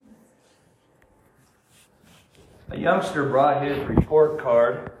A youngster brought his report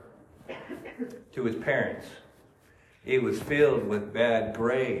card to his parents. It was filled with bad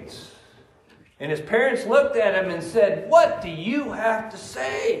grades. And his parents looked at him and said, "What do you have to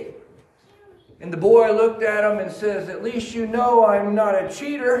say?" And the boy looked at him and says, "At least you know I'm not a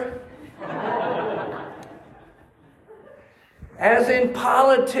cheater." As in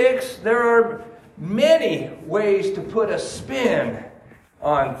politics, there are many ways to put a spin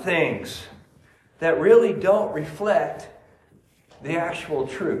on things that really don't reflect the actual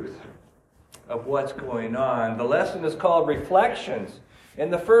truth of what's going on. The lesson is called Reflections.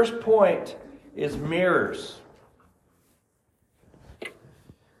 And the first point is mirrors.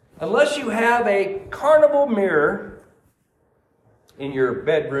 Unless you have a carnival mirror in your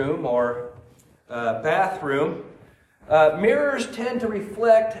bedroom or bathroom, mirrors tend to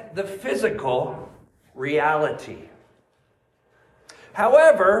reflect the physical reality.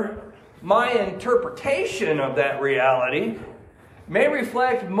 However, my interpretation of that reality may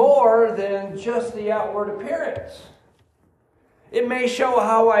reflect more than just the outward appearance. It may show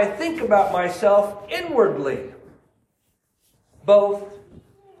how I think about myself inwardly, both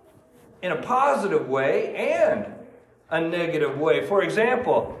in a positive way and a negative way. For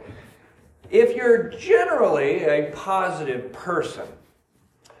example, if you're generally a positive person,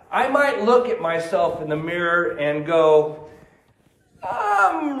 I might look at myself in the mirror and go,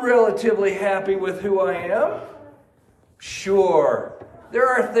 "I'm relatively happy with who I am. Sure, there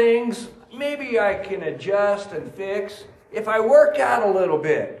are things maybe I can adjust and fix. If I work out a little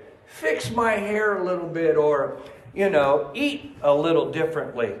bit, fix my hair a little bit, or, eat a little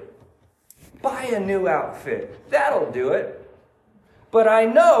differently. Buy a new outfit. That'll do it. But I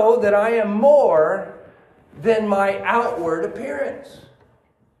know that I am more than my outward appearance.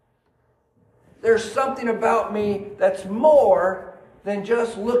 There's something about me that's more than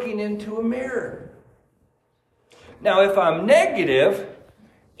just looking into a mirror." Now, if I'm negative,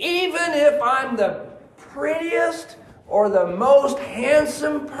 even if I'm the prettiest or the most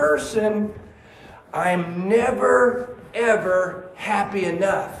handsome person, I'm never, ever happy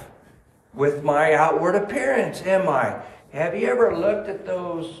enough with my outward appearance, am I? Have you ever looked at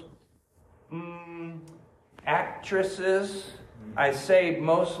those actresses? I say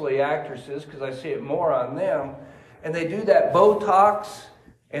mostly actresses because I see it more on them. And they do that Botox,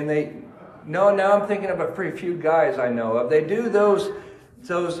 and now I'm thinking of a pretty few guys I know of. They do those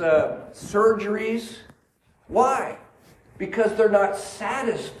surgeries. Why? Because they're not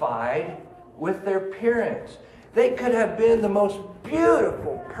satisfied with their appearance. They could have been the most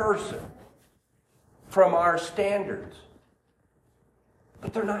beautiful person from our standards,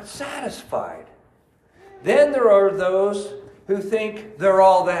 but they're not satisfied. Then there are those who think they're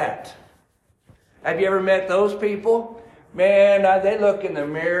all that. Have you ever met those people? Man, they look in the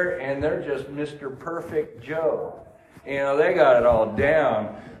mirror and they're just Mr. Perfect Joe. They got it all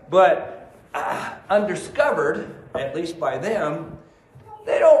down. But undiscovered, at least by them,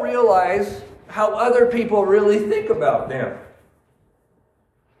 they don't realize how other people really think about them.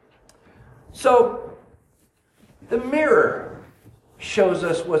 So, the mirror shows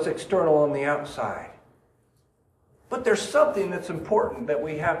us what's external on the outside. But there's something that's important that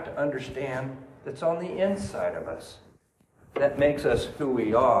we have to understand that's on the inside of us that makes us who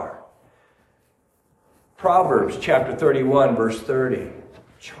we are. Proverbs chapter 31, verse 30.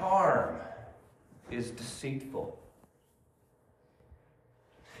 Charm is deceitful,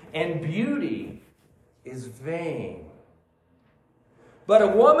 and beauty is vain. But a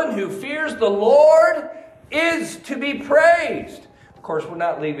woman who fears the Lord is to be praised. Of course, we're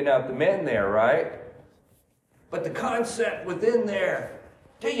not leaving out the men there, right? But the concept within there,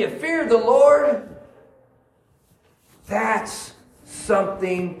 do you fear the Lord? That's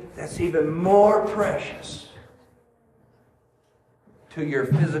something that's even more precious to your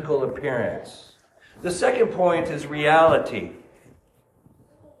physical appearance. The second point is reality.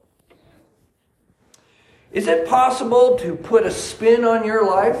 Is it possible to put a spin on your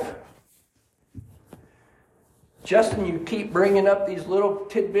life? Justin, you keep bringing up these little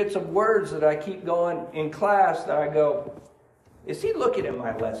tidbits of words that I keep going in class that I go, is he looking at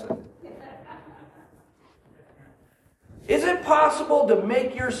my lesson? Is it possible to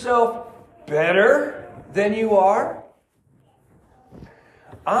make yourself better than you are?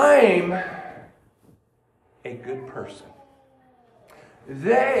 I'm a good person.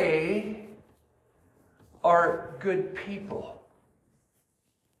 They are good people.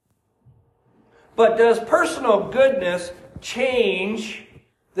 But does personal goodness change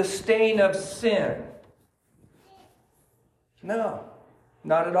the stain of sin? No,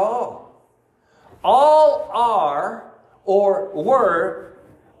 not at all. All are or were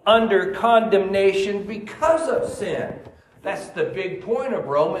under condemnation because of sin. That's the big point of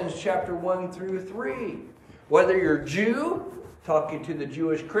Romans chapter 1 through 3. Whether you're Jew, talking to the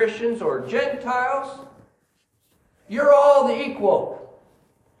Jewish Christians, or Gentiles, you're all the equal.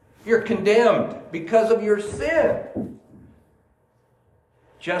 You're condemned because of your sin.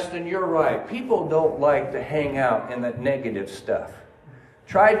 Justin, you're right. People don't like to hang out in that negative stuff.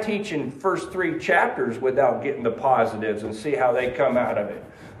 Try teaching first 3 chapters without getting the positives and see how they come out of it.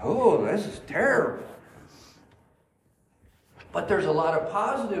 Oh, this is terrible. But there's a lot of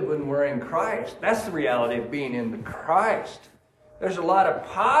positive when we're in Christ. That's the reality of being in the Christ. There's a lot of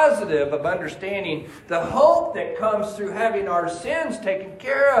positive of understanding the hope that comes through having our sins taken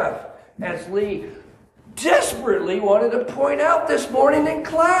care of. As Lee desperately wanted to point out this morning in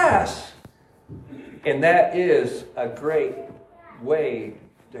class. And that is a great way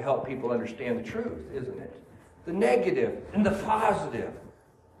to help people understand the truth, isn't it? The negative and the positive.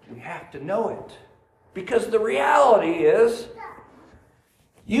 We have to know it. Because the reality is,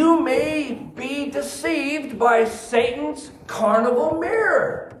 you may be deceived by Satan's carnival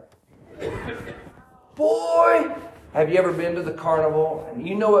mirror. Boy, have you ever been to the carnival? And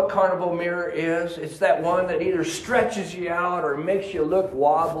you know what carnival mirror is? It's that one that either stretches you out or makes you look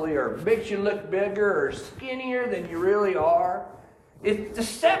wobbly or makes you look bigger or skinnier than you really are. It's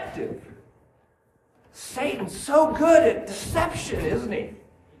deceptive. Satan's so good at deception, isn't he?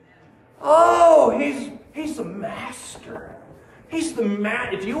 Oh, he's the master. He's the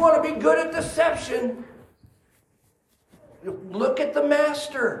If you want to be good at deception, look at the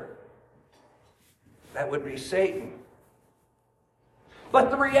master. That would be Satan. But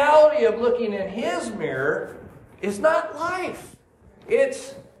the reality of looking in his mirror is not life.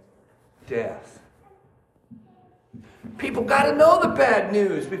 It's death. People got to know the bad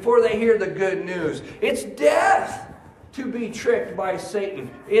news before they hear the good news. It's death to be tricked by Satan.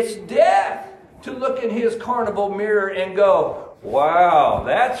 It's death to look in his carnival mirror and go, wow,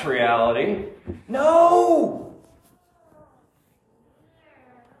 that's reality. No.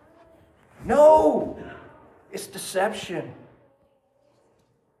 No. It's deception.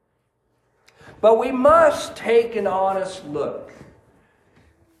 But we must take an honest look.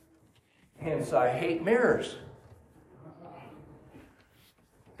 Hence, I hate mirrors.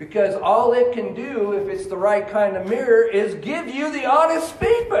 Because all it can do, if it's the right kind of mirror, is give you the honest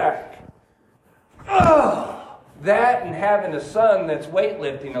feedback. Oh, that and having a son that's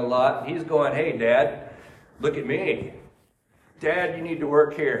weightlifting a lot, he's going, hey, Dad, look at me. Dad, you need to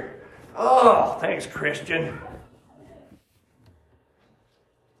work here. Oh, thanks, Christian.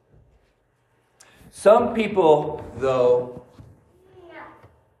 Some people, though,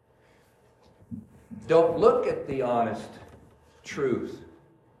 don't look at the honest truth.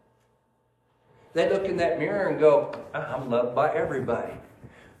 They look in that mirror and go, I'm loved by everybody.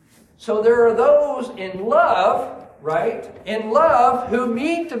 So there are those in love, right? In love who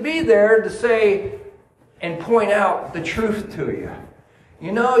need to be there to say and point out the truth to you.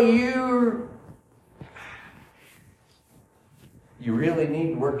 You know, you really need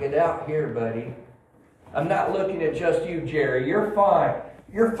to work it out here, buddy. I'm not looking at just you, Jerry. You're fine.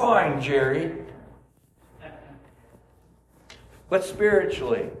 You're fine, Jerry. But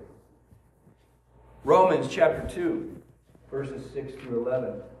spiritually, Romans chapter 2, verses 6 through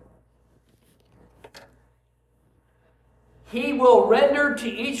 11. He will render to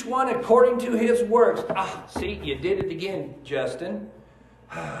each one according to his works. See, you did it again, Justin.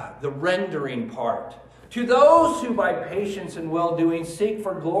 The rendering part. To those who by patience and well-doing seek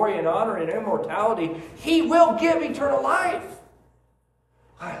for glory and honor and immortality, he will give eternal life.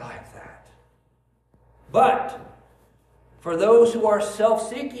 I like that. But for those who are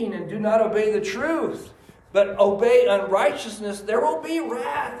self-seeking and do not obey the truth, but obey unrighteousness, there will be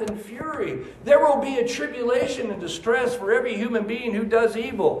wrath and fury. There will be a tribulation and distress for every human being who does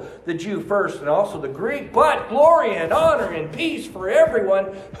evil, the Jew first and also the Greek, but glory and honor and peace for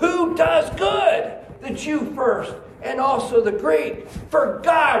everyone who does good, the Jew first and also the Greek. For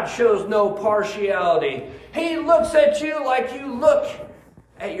God shows no partiality. He looks at you like you look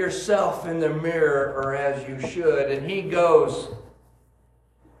at yourself in the mirror, or as you should, and he goes,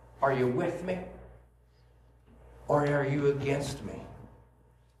 are you with me? Or are you against me?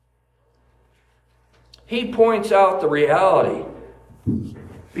 He points out the reality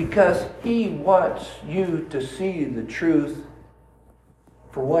because he wants you to see the truth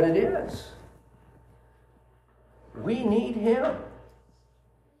for what it is. We need him.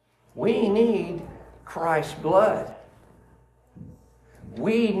 We need Christ's blood.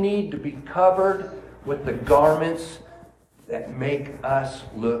 We need to be covered with the garments that make us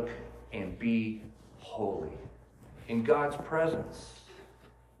look and be holy in God's presence.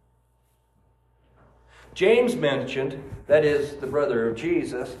 James mentioned, that is the brother of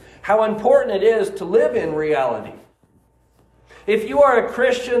Jesus, how important it is to live in reality. If you are a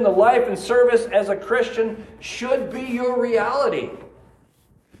Christian, the life and service as a Christian should be your reality.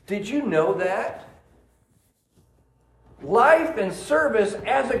 Did you know that? Life and service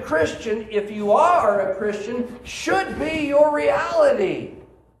as a Christian, if you are a Christian, should be your reality.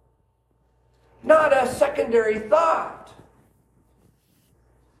 Not a secondary thought.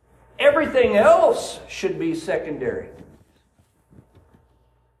 Everything else should be secondary.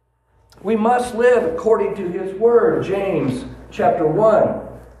 We must live according to His Word. James chapter 1,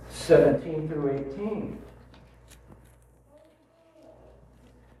 17 through 18.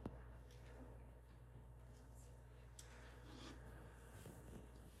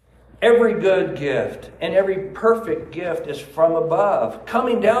 Every good gift and every perfect gift is from above,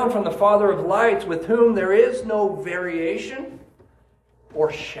 coming down from the Father of lights, with whom there is no variation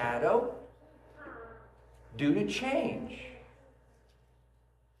or shadow due to change.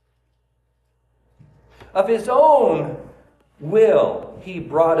 Of His own will He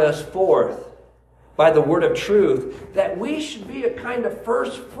brought us forth by the word of truth, that we should be a kind of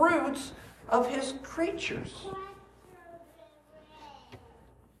first fruits of His creatures.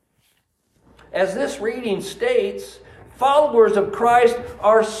 As this reading states, followers of Christ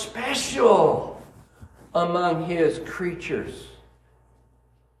are special among His creatures.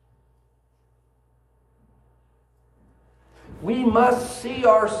 We must see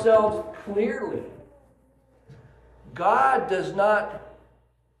ourselves clearly. God does not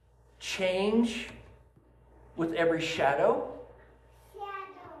change with every shadow.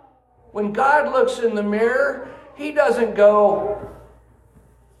 When God looks in the mirror, He doesn't go,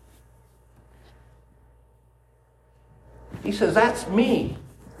 He says, that's me.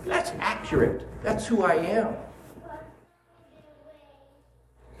 That's accurate. That's who I am.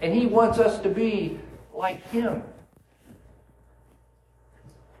 And He wants us to be like Him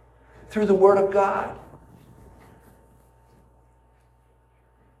through the Word of God.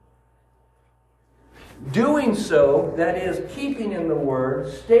 Doing so, that is, keeping in the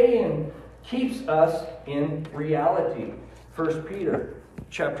Word, staying, keeps us in reality. 1 Peter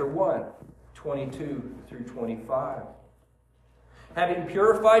chapter 1, 22 through 25. Having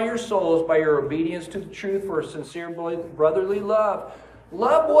purified your souls by your obedience to the truth for a sincere brotherly love,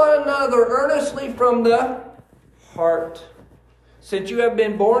 love one another earnestly from the heart, since you have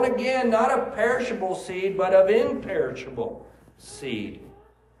been born again, not of perishable seed, but of imperishable seed,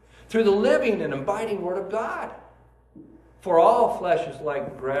 through the living and abiding Word of God. For all flesh is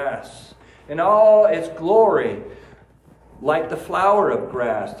like grass, and all its glory like the flower of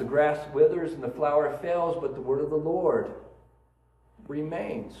grass. The grass withers and the flower fails, but the word of the Lord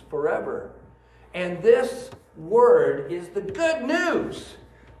remains forever. And this word is the good news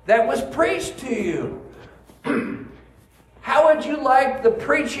that was preached to you. How would you like the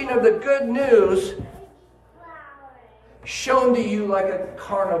preaching of the good news shown to you like a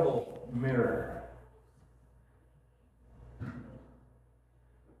carnival mirror?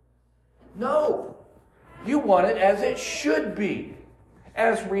 No. You want it as it should be,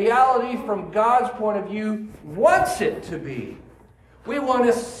 as reality from God's point of view wants it to be. We want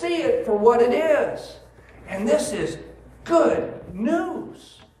to see it for what it is. And this is good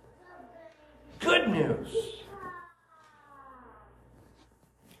news. Good news.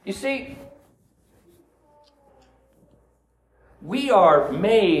 You see, we are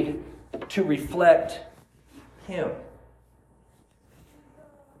made to reflect Him.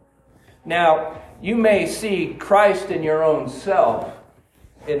 Now, you may see Christ in your own self,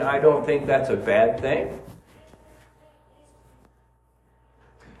 and I don't think that's a bad thing.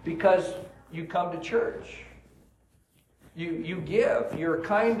 Because you come to church. You give. You're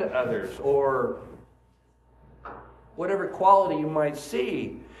kind to others, or whatever quality you might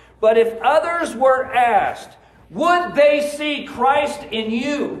see. But if others were asked, would they see Christ in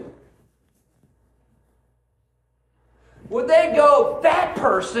you? Would they go, that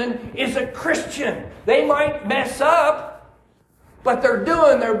person is a Christian? They might mess up, but they're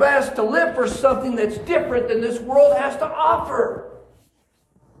doing their best to live for something that's different than this world has to offer.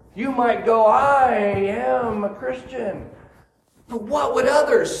 You might go, I am a Christian. But what would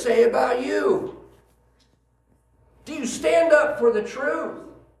others say about you? Do you stand up for the truth?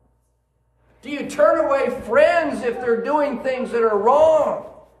 Do you turn away friends if they're doing things that are wrong?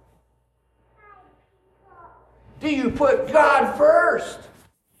 Do you put God first?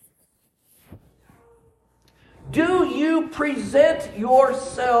 Do you present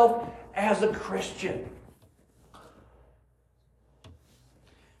yourself as a Christian?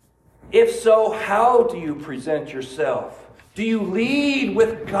 If so, how do you present yourself? Do you lead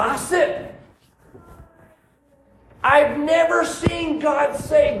with gossip? I've never seen God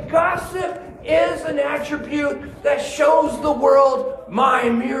say gossip is an attribute that shows the world my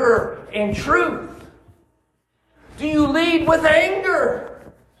mirror and truth. Do you lead with anger?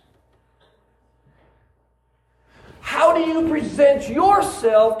 How do you present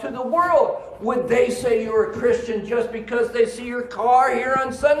yourself to the world? Would they say you're a Christian just because they see your car here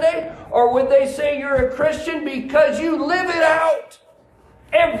on Sunday? Or would they say you're a Christian because you live it out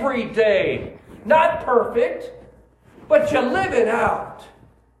every day? Not perfect, but you live it out.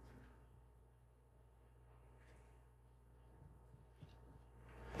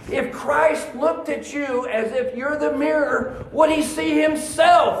 If Christ looked at you as if you're the mirror, would he see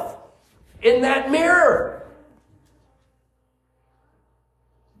himself in that mirror?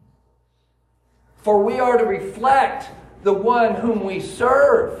 For we are to reflect the one whom we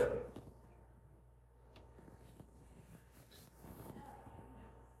serve.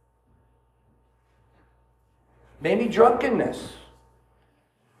 Maybe drunkenness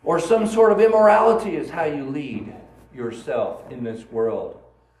or some sort of immorality is how you lead yourself in this world.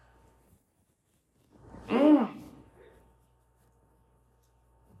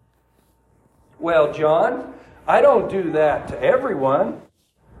 Well, John, I don't do that to everyone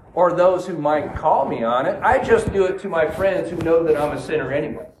or those who might call me on it. I just do it to my friends who know that I'm a sinner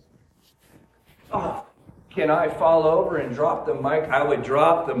anyway. Oh, can I fall over and drop the mic? I would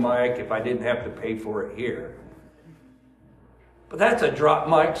drop the mic if I didn't have to pay for it here. But that's a drop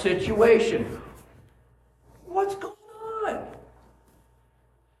mic situation. What's going on?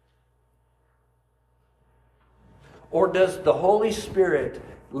 Or does the Holy Spirit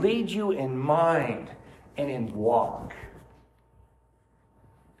lead you in mind and in walk?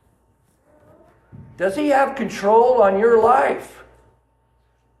 Does he have control on your life?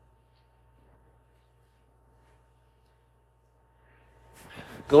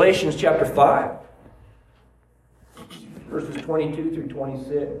 Galatians chapter 5, verses 22 through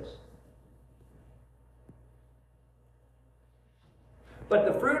 26. But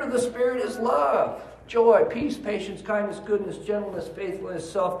the fruit of the Spirit is love, joy, peace, patience, kindness, goodness, gentleness, faithfulness,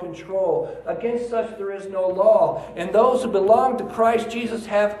 self-control. Against such there is no law. And those who belong to Christ Jesus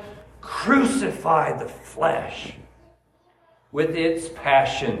have crucified the flesh with its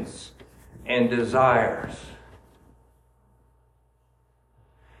passions and desires.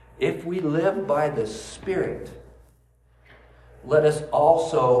 If we live by the Spirit, let us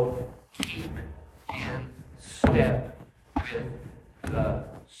also keep in step with the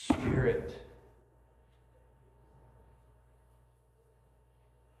Spirit.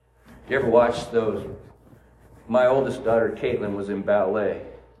 You ever watch those? My oldest daughter, Caitlin, was in ballet.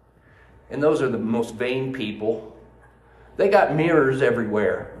 And those are the most vain people. They got mirrors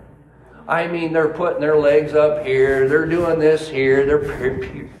everywhere. I mean, they're putting their legs up here. They're doing this here.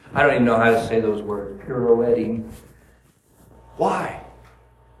 I don't even know how to say those words. Pirouetting. Why?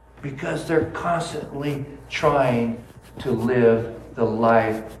 Because they're constantly trying to live the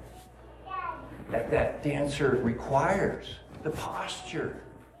life that dancer requires. The posture.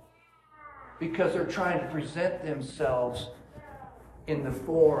 Because they're trying to present themselves in the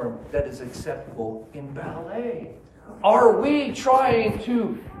form that is acceptable in ballet. Are we trying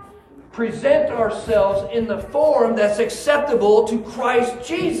to present ourselves in the form that's acceptable to Christ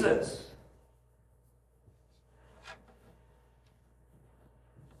Jesus?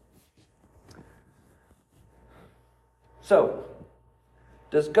 So,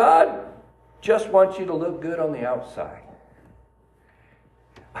 does God just want you to look good on the outside?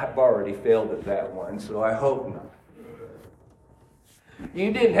 I've already failed at that one, so I hope not.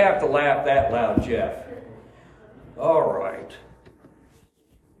 You didn't have to laugh that loud, Jeff. All right.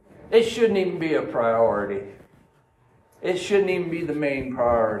 It shouldn't even be a priority. It shouldn't even be the main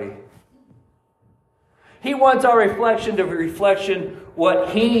priority. He wants our reflection to be reflection what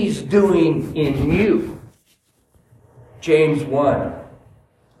He's doing in you. James 1,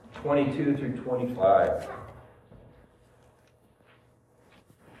 22 through 25.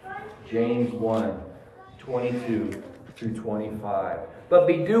 James 1, 22 through 25. But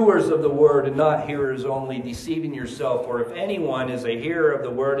be doers of the word and not hearers only, deceiving yourself. For if anyone is a hearer of the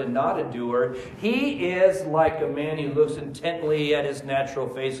word and not a doer, he is like a man who looks intently at his natural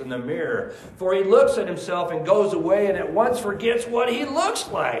face in the mirror. For he looks at himself and goes away and at once forgets what he looks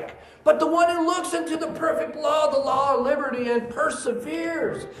like. But the one who looks into the perfect law, the law of liberty, and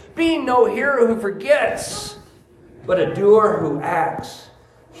perseveres, being no hearer who forgets, but a doer who acts,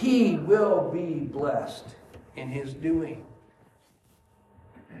 he will be blessed in his doing.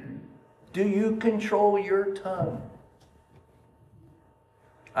 Do you control your tongue?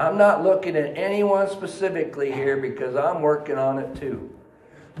 I'm not looking at anyone specifically here because I'm working on it too.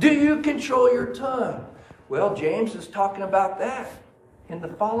 Do you control your tongue? Well, James is talking about that in the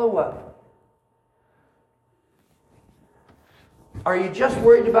follow-up. Are you just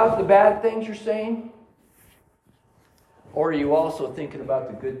worried about the bad things you're saying? Or are you also thinking about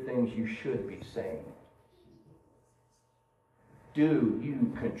the good things you should be saying? Do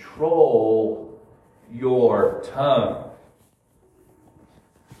you control your tongue?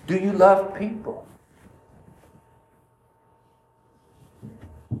 Do you love people?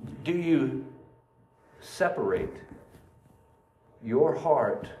 Do you separate your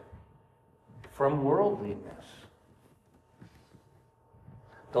heart from worldliness?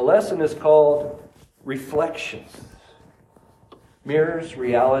 The lesson is called Reflections. Mirrors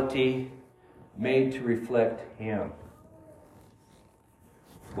reality made to reflect Him.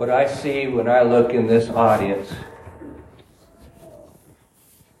 What I see when I look in this audience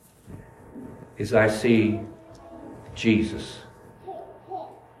is I see Jesus.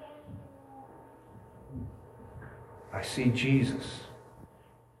 I see Jesus.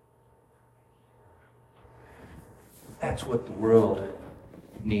 That's what the world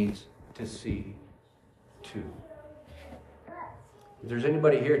needs to see too. If there's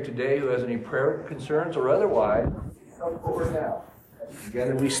anybody here today who has any prayer concerns or otherwise, come forward now.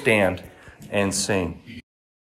 Together we stand and sing.